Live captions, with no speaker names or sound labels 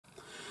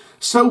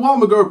So what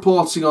we're going to be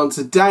reporting on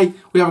today,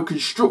 we have a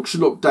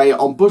construction update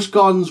on Busch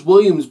Gardens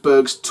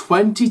Williamsburg's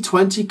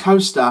 2020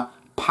 coaster,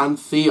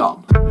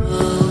 Pantheon.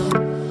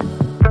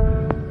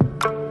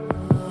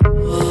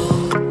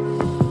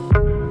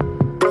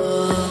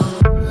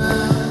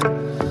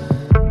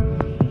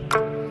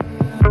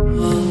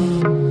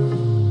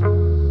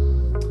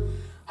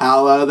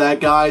 Hello there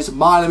guys,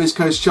 my name is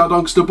Coach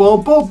Chardonster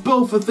Bob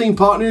Bill for Theme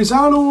Park News,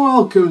 and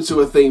welcome to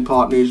a Theme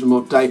Park Newsroom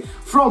update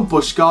from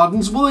Busch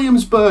Gardens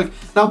Williamsburg.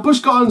 Now Busch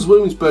Gardens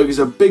Williamsburg is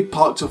a big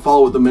park to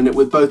follow at the minute,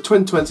 with both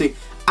 2020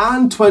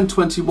 and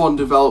 2021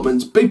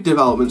 developments, big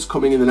developments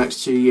coming in the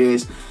next 2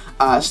 years,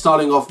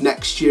 starting off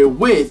next year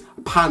with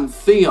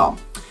Pantheon.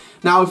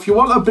 Now if you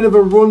want a bit of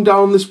a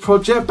rundown on this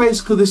project,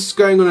 basically this is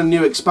going on a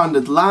new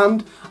expanded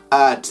land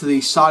to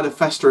the side of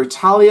Festa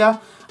Italia.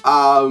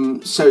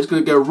 So it's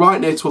going to go right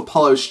near to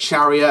Apollo's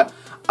Chariot.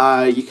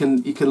 You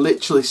can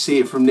literally see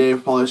it from near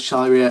Apollo's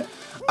Chariot.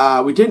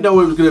 We didn't know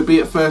where it was going to be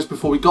at first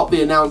before we got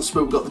the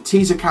announcement. We got the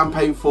teaser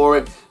campaign for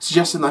it,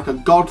 suggesting like a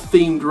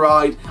god-themed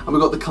ride, and we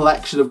got the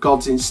collection of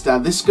gods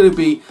instead. This is going to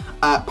be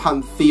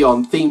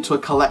Pantheon, themed to a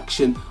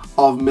collection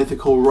of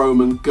mythical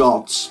Roman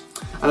gods.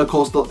 And of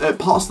course, the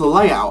parts of the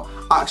layout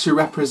actually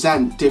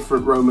represent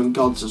different Roman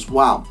gods as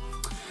well.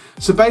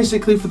 So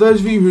basically, for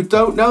those of you who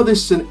don't know,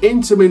 this is an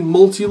Intamin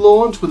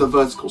multi-launch with a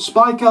vertical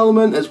spike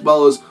element as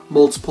well as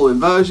multiple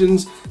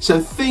inversions.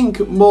 So think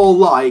more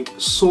like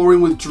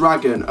Soaring with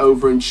Dragon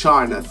over in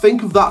China.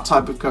 Think of that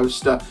type of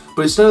coaster,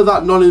 but instead of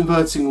that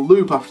non-inverting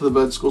loop after the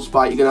vertical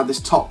spike, you're going to have this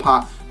top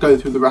part going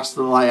through the rest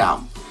of the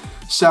layout.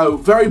 So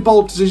very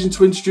bold decision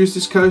to introduce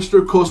this coaster.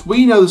 Of course,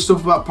 we know the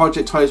stuff about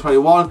Project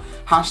 2021.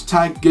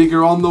 Hashtag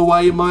Giga on the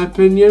way, in my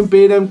opinion.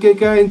 B&M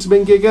Giga,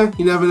 Intamin Giga,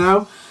 you never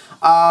know.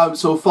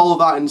 So we'll follow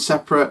that in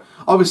separate.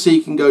 Obviously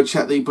you can go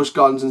check the Busch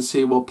Gardens and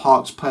SeaWorld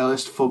Parks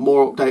playlist for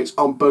more updates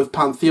on both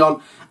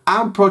Pantheon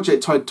and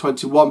Project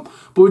 2021.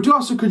 But we do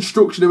have some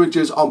construction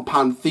images on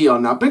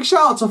Pantheon. Now big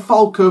shout out to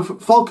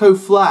Falco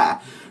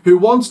Flair, who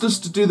wanted us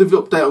to do the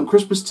update on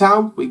Christmas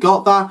Town. We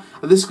got that,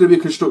 and this is going to be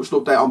a construction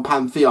update on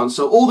Pantheon.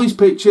 So all these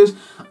pictures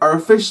are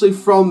officially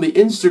from the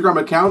Instagram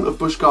account of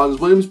Busch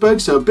Gardens Williamsburg.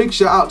 So a big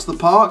shout out to the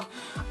park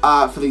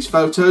for these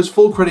photos.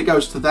 Full credit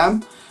goes to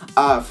them.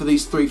 For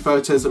these 3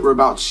 photos that we're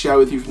about to share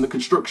with you from the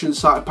construction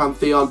site of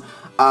Pantheon,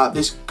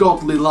 this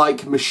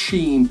godly-like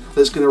machine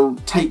that's going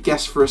to take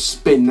guests for a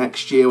spin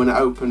next year when it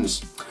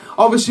opens.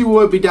 Obviously we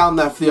won't be down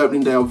there for the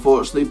opening day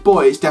unfortunately,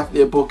 but it's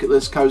definitely a bucket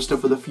list coaster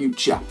for the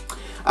future,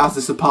 as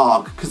is the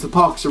park, because the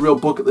park is a real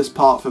bucket list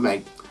park for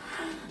me.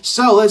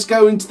 So let's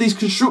go into these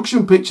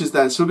construction pictures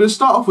then. So we're going to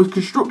start off with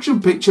construction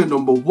picture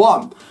number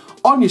 1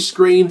 on your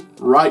screen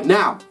right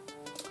now.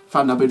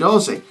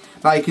 Fandabidosi.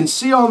 Now you can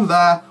see on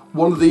there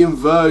one of the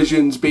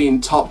inversions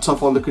being topped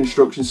off on the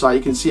construction site.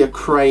 You can see a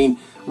crane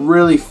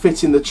really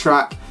fitting the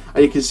track,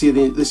 and you can see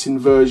this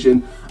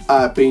inversion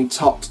being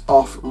topped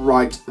off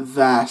right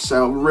there.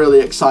 So I'm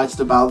really excited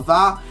about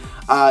that.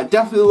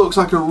 Definitely looks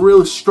like a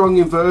really strong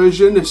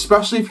inversion,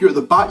 especially if you're at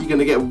the back. You're going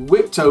to get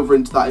whipped over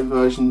into that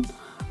inversion.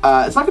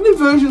 It's like an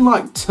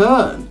inversion-like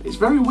turn. It's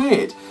very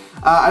weird.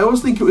 I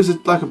always think it was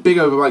like a big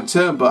over-like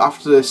turn, but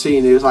after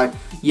seeing it, it was like,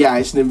 yeah,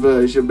 it's an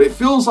inversion, but it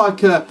feels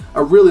like a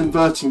real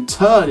inverting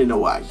turn in a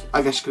way,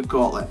 I guess you could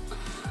call it.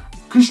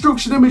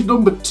 Construction image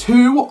number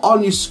 2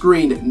 on your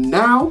screen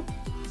now.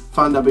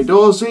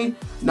 Fandabidosi.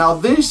 Now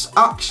this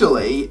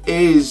actually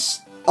is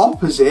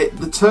opposite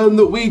the turn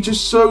that we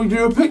just showed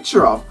you a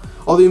picture of,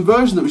 or the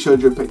inversion that we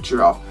showed you a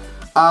picture of.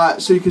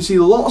 So you can see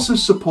lots of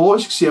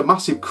supports. You can see a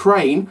massive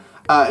crane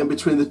in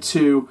between the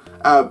two,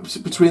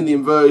 between the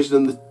inversion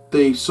and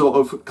the sort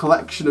of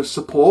collection of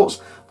supports.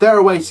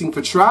 They're waiting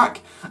for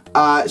track,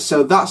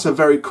 so that's a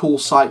very cool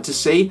sight to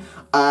see.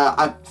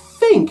 I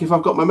think, if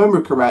I've got my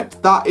memory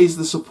correct, that is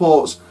the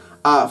supports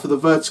for the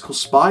vertical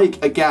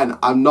spike. Again,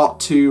 I'm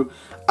not too,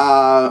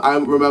 I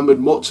haven't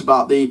remembered much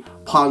about the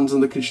plans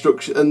and the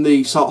construction and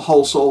the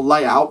whole sort of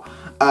layout,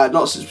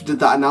 not since we did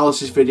that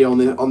analysis video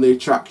on the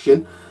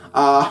attraction.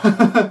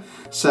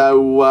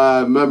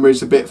 So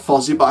memory's a bit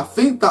fuzzy, but I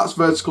think that's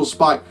vertical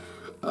spike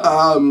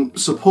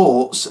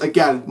supports.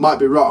 Again, might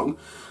be wrong.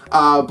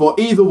 But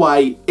either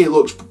way, it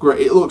looks great.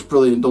 It looks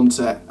brilliant,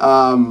 doesn't it?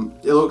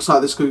 It looks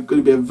like this is going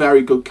to be a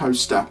very good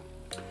coaster.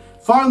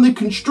 Finally,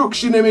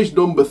 construction image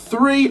number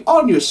 3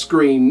 on your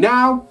screen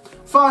now.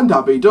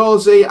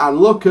 Fandabidosi, and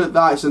look at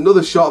that. It's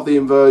another shot of the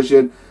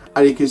inversion,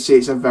 and you can see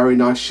it's a very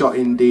nice shot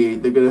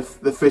indeed. They're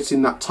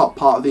fitting that top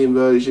part of the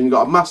inversion. You've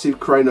got a massive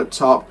crane up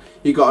top.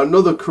 You've got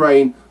another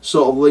crane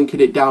sort of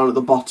linking it down at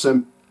the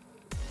bottom.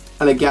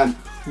 And again,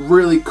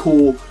 really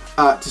cool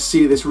to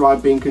see this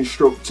ride being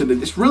constructed,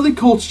 and it's really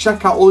cool to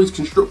check out all these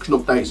construction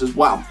updates as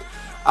well.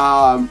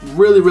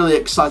 Really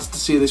excited to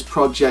see this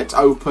project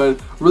open.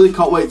 Really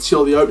can't wait to see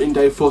all the opening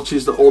day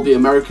footage that all the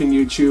American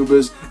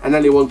YouTubers and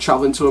anyone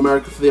traveling to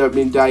America for the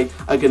opening day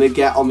are going to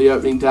get on the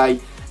opening day.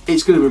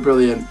 It's going to be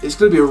brilliant. It's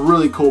going to be a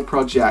really cool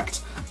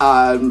project.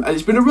 And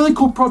it's been a really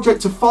cool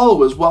project to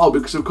follow as well,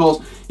 because of course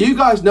you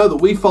guys know that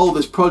we follow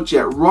this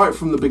project right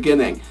from the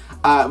beginning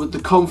with the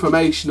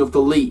confirmation of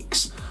the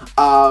leaks.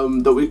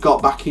 that we've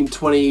got back in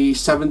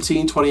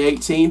 2017,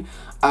 2018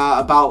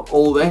 about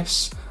all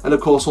this. And of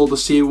course all the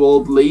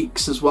SeaWorld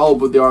leaks as well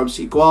with the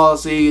RMC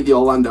Gwazi, the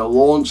Orlando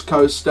launch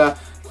coaster,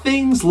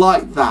 things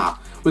like that.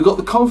 We got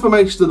the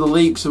confirmation of the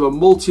leaks of a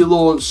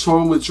multi-launch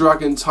Soaring with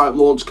Dragon type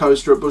launch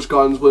coaster at Busch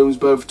Gardens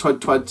Williamsburg for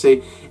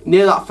 2020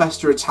 near that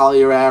Festa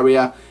Italia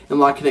area, in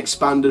like an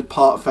expanded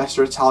part of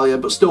Festa Italia,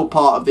 but still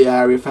part of the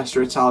area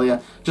Festa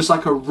Italia, just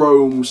like a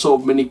Rome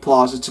sort of mini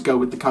plaza to go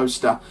with the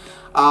coaster.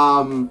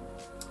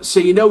 So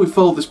you know we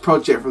followed this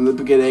project from the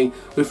beginning.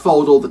 We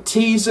followed all the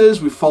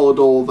teasers, we followed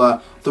all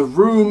the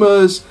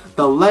rumours,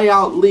 the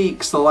layout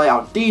leaks, the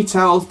layout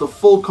details, the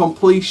full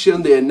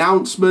completion, the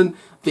announcement,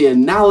 the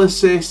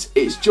analysis.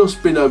 It's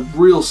just been a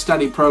real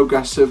steady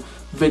progress of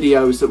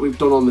videos that we've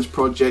done on this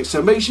project.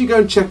 So make sure you go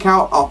and check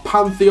out our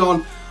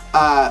Pantheon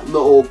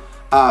little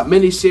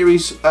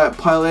mini-series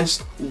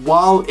playlist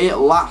while it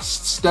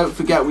lasts. Don't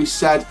forget, we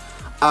said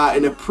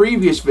in a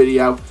previous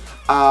video,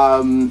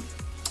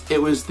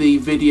 it was the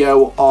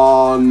video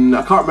on,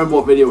 I can't remember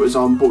what video it was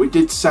on, but we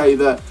did say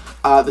that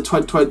the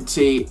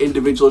 2020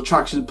 individual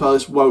attractions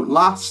playlist won't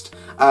last.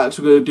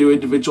 So we're going to do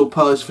individual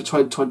playlists for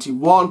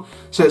 2021.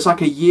 So it's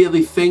like a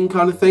yearly thing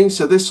kind of thing.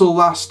 So this will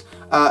last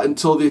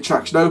until the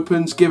attraction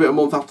opens. Give it a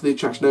month after the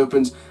attraction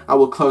opens, and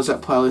we'll close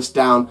that playlist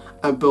down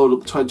and build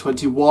up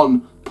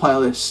 2021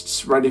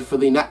 playlists ready for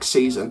the next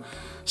season.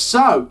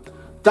 So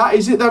that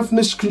is it then from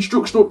this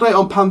construction update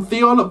on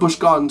Pantheon at Busch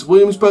Gardens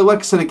Williamsburg. Like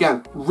I said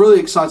again, really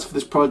excited for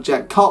this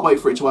project. Can't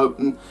wait for it to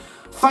open.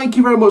 Thank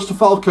you very much to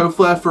Falco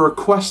Flair for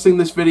requesting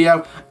this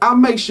video, and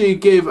make sure you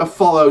give a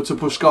follow to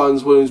Busch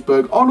Gardens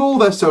Williamsburg on all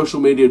their social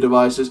media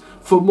devices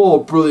for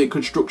more brilliant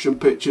construction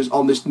pictures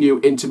on this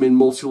new Intamin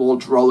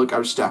multi-launch roller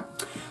coaster.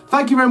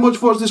 Thank you very much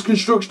for watching this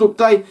construction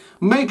update.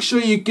 Make sure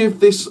you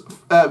give this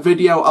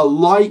video a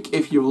like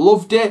if you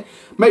loved it.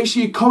 Make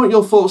sure you comment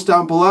your thoughts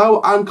down below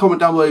and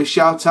comment down below your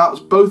shout outs.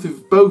 Both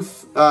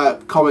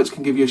comments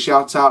can give you a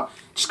shout out.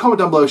 Just comment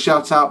down below a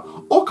shout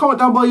out, or comment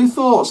down below your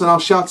thoughts and I'll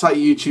shout out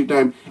your YouTube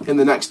name in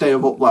the next day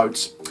of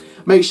uploads.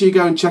 Make sure you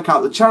go and check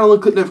out the channel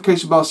and click the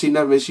notification bell so you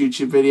never miss a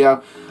YouTube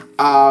video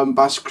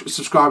by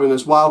subscribing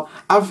as well.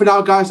 And for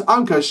now guys,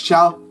 I'm Coach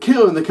Chal,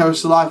 killing the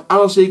coaster life, and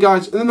I'll see you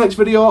guys in the next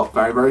video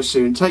very, very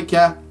soon. Take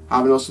care,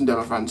 have an awesome day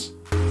my friends.